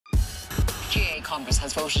GAA Congress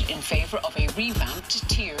has voted in favour of a revamped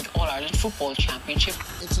tiered All-Ireland Football Championship.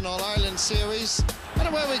 It's an All-Ireland series, and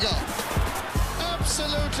away we go.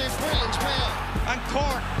 Absolutely brilliant play. And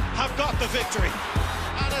Cork have got the victory.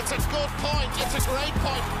 And it's a good point, it's a great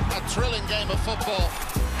point. A thrilling game of football.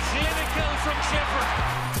 Clinical from Shepherd.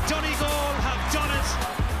 Donegal have done it.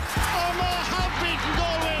 Armagh have beaten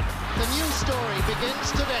Galway. The new story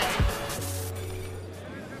begins today.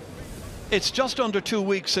 It's just under 2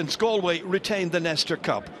 weeks since Galway retained the Nestor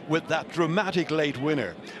Cup with that dramatic late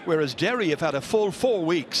winner, whereas Derry have had a full 4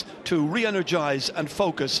 weeks to re-energise and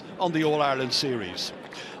focus on the All-Ireland series.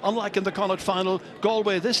 Unlike in the Connacht final,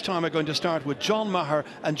 Galway this time are going to start with John Maher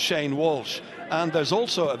and Shane Walsh. And there's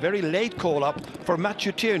also a very late call-up for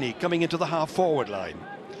Matthew Tierney coming into the half-forward line.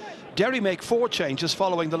 Derry make 4 changes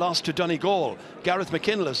following the loss to Donegal. Gareth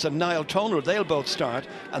McKinless and Niall Toner, they'll both start,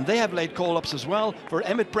 and they have late call-ups as well for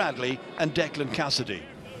Emmett Bradley and Declan Cassidy.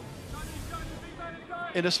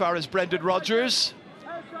 In as far as Brendan Rodgers,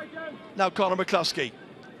 now Conor McCluskey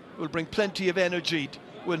will bring plenty of energy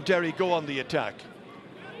when Derry go on the attack.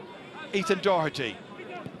 Ethan Doherty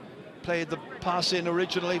played the pass in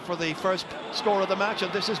originally for the first score of the match,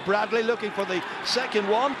 and this is Bradley looking for the second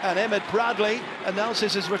one, and Emmett Bradley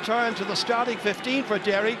announces his return to the starting 15 for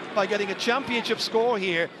Derry by getting a championship score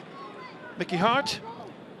here. Mickey Hart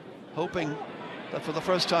hoping that for the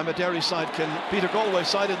first time a Derry side can beat a Galway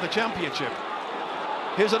side in the championship.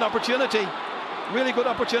 Here's an opportunity, really good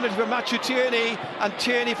opportunity for Matthew Tierney, and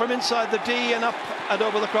Tierney from inside the D and up and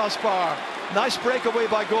over the crossbar. Nice breakaway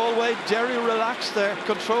by Galway. Derry relaxed their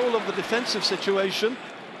control of the defensive situation.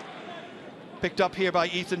 Picked up here by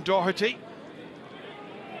Ethan Doherty.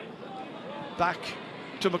 Back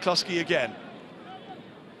to McCluskey again.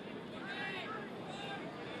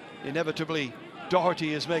 Inevitably,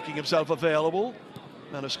 Doherty is making himself available.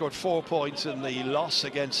 Man who scored 4 points in the loss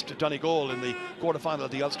against Donegal in the quarter-final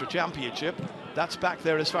of the Ulster Championship. That's back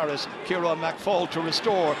there as far as Kieran McFall to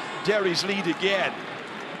restore Derry's lead again.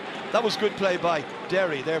 That was good play by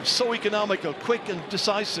Derry. They're so economical, quick and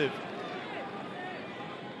decisive.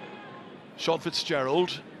 Sean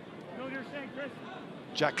Fitzgerald.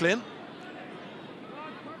 Jacqueline.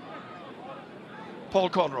 Paul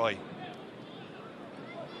Conroy.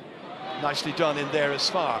 Nicely done in there as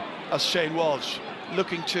far as Shane Walsh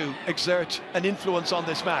looking to exert an influence on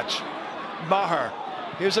this match. Maher.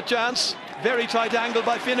 Here's a chance. Very tight angle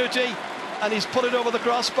by Finnerty, and he's put it over the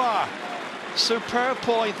crossbar. Superb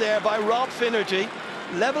point there by Rob Finnerty,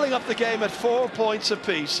 levelling up the game at 4 points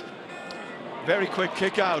apiece. Very quick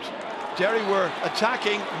kick out. Derry were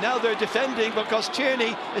attacking, now they're defending because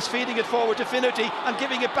Tierney is feeding it forward to Finnerty and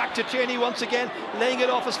giving it back to Tierney once again, laying it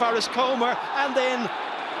off as far as Comer, and then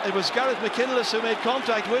it was Gareth McKinless who made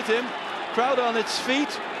contact with him. Crowd on its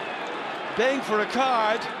feet, baying for a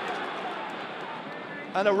card,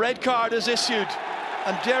 and a red card is issued,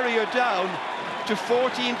 and Derry are down to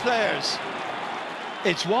 14 players.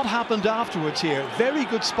 It's what happened afterwards here. Very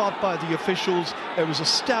good spot by the officials. There was a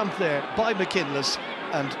stamp there by McKinless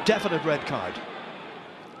and definite red card.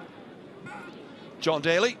 John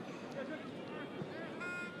Daly.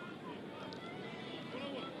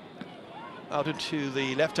 Out into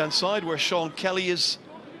the left-hand side where Seán Kelly is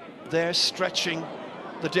there stretching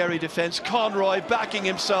the Derry defence. Conroy backing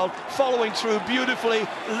himself, following through beautifully.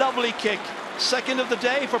 Lovely kick. Second of the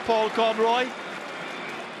day for Paul Conroy.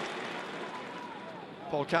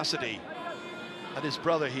 Paul Cassidy and his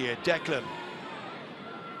brother here, Declan.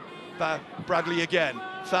 Bradley again,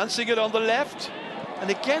 fancying it on the left, and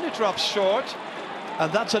again it drops short,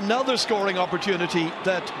 and that's another scoring opportunity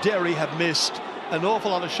that Derry have missed. An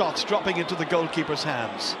awful lot of shots dropping into the goalkeeper's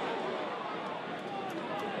hands.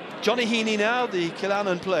 Johnny Heaney now, the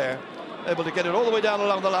Killannon player, able to get it all the way down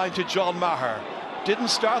along the line to John Maher. Didn't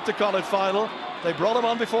start the Connacht final, they brought him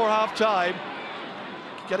on before half-time,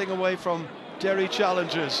 getting away from Derry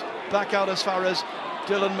challenges. Back out as far as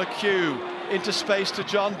Dylan McHugh, into space to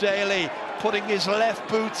John Daly, putting his left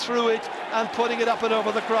boot through it and putting it up and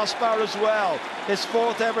over the crossbar as well. His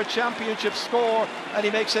 4th ever championship score, and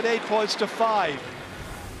he makes it 8 points to 5.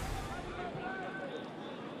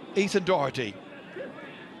 Ethan Doherty.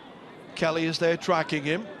 Kelly is there tracking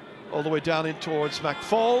him all the way down in towards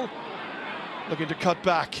McFall, looking to cut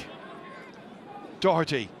back.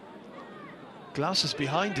 Doherty. Glasses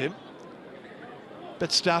behind him.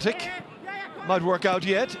 Bit static. Might work out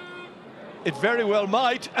yet. It very well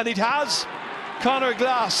might, and it has. Conor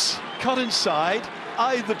Glass cut inside,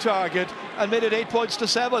 eyed the target, and made it 8 points to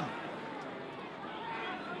 7.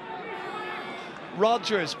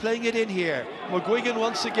 Rodgers playing it in here. McGuigan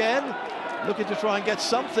once again, looking to try and get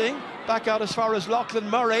something. Back out as far as Lachlan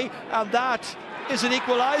Murray, and that is an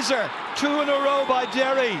equaliser. 2 in a row by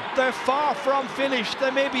Derry. They're far from finished.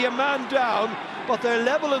 They may be a man down, but they're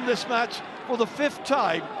level in this match for the 5th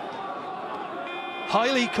time.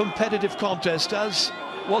 Highly competitive contest, as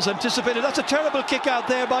was anticipated. That's a terrible kick out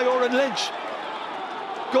there by Oren Lynch.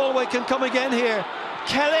 Galway can come again here.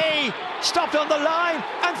 Kelly stopped on the line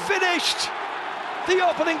and finished. The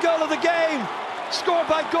opening goal of the game, scored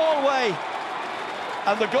by Galway.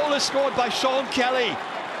 And the goal is scored by Seán Kelly.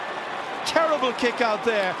 Terrible kick out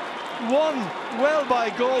there. Won well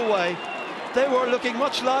by Galway. They were looking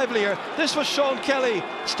much livelier. This was Seán Kelly,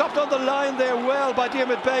 stopped on the line there well by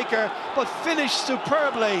Diarmaid Baker, but finished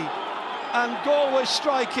superbly. And Galway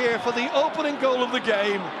strike here for the opening goal of the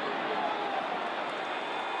game.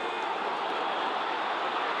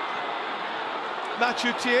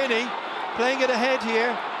 Matthew Tierney playing it ahead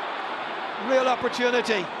here. Real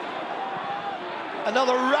opportunity.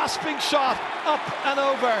 Another rasping shot, up and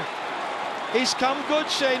over. He's come good,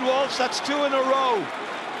 Shane Walsh. That's 2 in a row.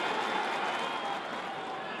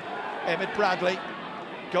 Emmett Bradley,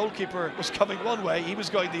 goalkeeper, was coming one way, he was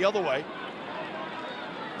going the other way.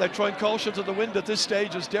 They're throwing caution to the wind at this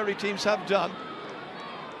stage, as Derry teams have done.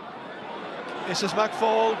 This is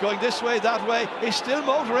McFall going this way, that way. He's still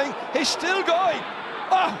motoring, he's still going.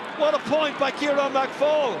 Oh, what a point by Kieran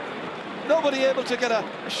McFall. Nobody able to get a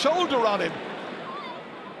shoulder on him.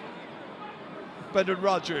 Brendan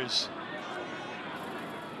Rodgers.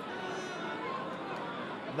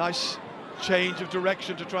 Nice change of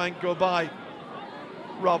direction to try and go by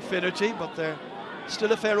Rob Finnerty, but they're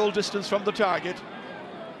still a fair old distance from the target.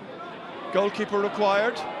 Goalkeeper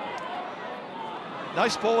required.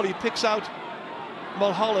 Nice ball, he picks out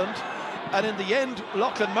Mulholland, and in the end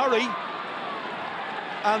Lachlan Murray,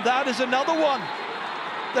 and that is another one.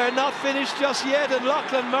 They're not finished just yet, and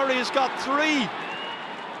Lachlan Murray has got 3.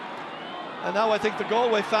 And now I think the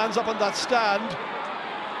Galway fans up on that stand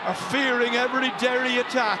are fearing every Derry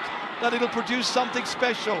attack, that it'll produce something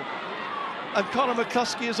special. And Conor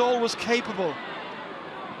McCluskey is always capable,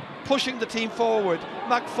 pushing the team forward.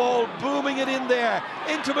 McFall booming it in there,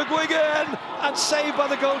 into McGuigan, and saved by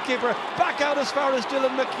the goalkeeper. Back out as far as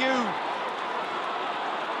Dylan McHugh.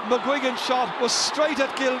 McGuigan's shot was straight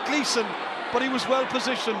at Gleeson, but he was well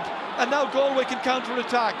positioned. And now Galway can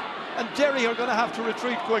counter-attack, and Derry are going to have to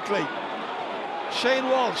retreat quickly. Shane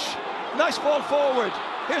Walsh, nice ball forward.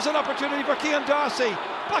 Here's an opportunity for Cein Darcy.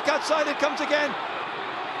 Back outside it comes again.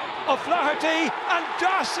 O'Flaherty, and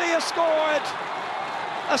Darcy has scored.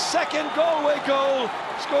 A second Galway goal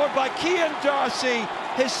scored by Cein Darcy,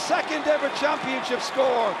 his 2nd ever championship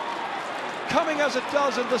score, coming as it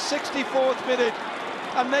does in the 64th minute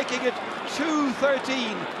and making it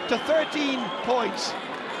 2-13 to 13 points.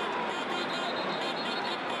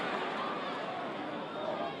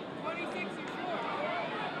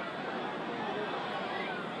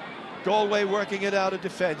 Galway working it out of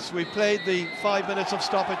defence. We played the 5 minutes of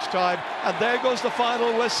stoppage time, and there goes the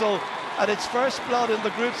final whistle, and it's first blood in the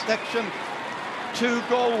group section to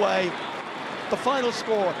Galway. The final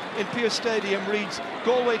score in Pearse Stadium reads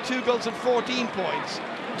Galway 2 goals and 14 points,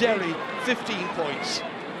 Derry 15 points.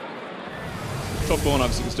 Tough going,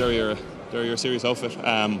 obviously, because Derry are a serious outfit.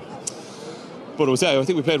 But it was, I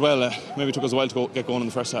think we played well. Maybe it took us a while to get going in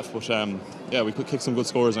the first half, but yeah, we could kick some good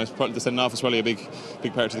scores, and the sending off was probably a big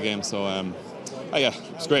part of the game. So yeah,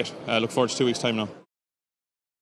 it's great. I look forward to 2 weeks' time now.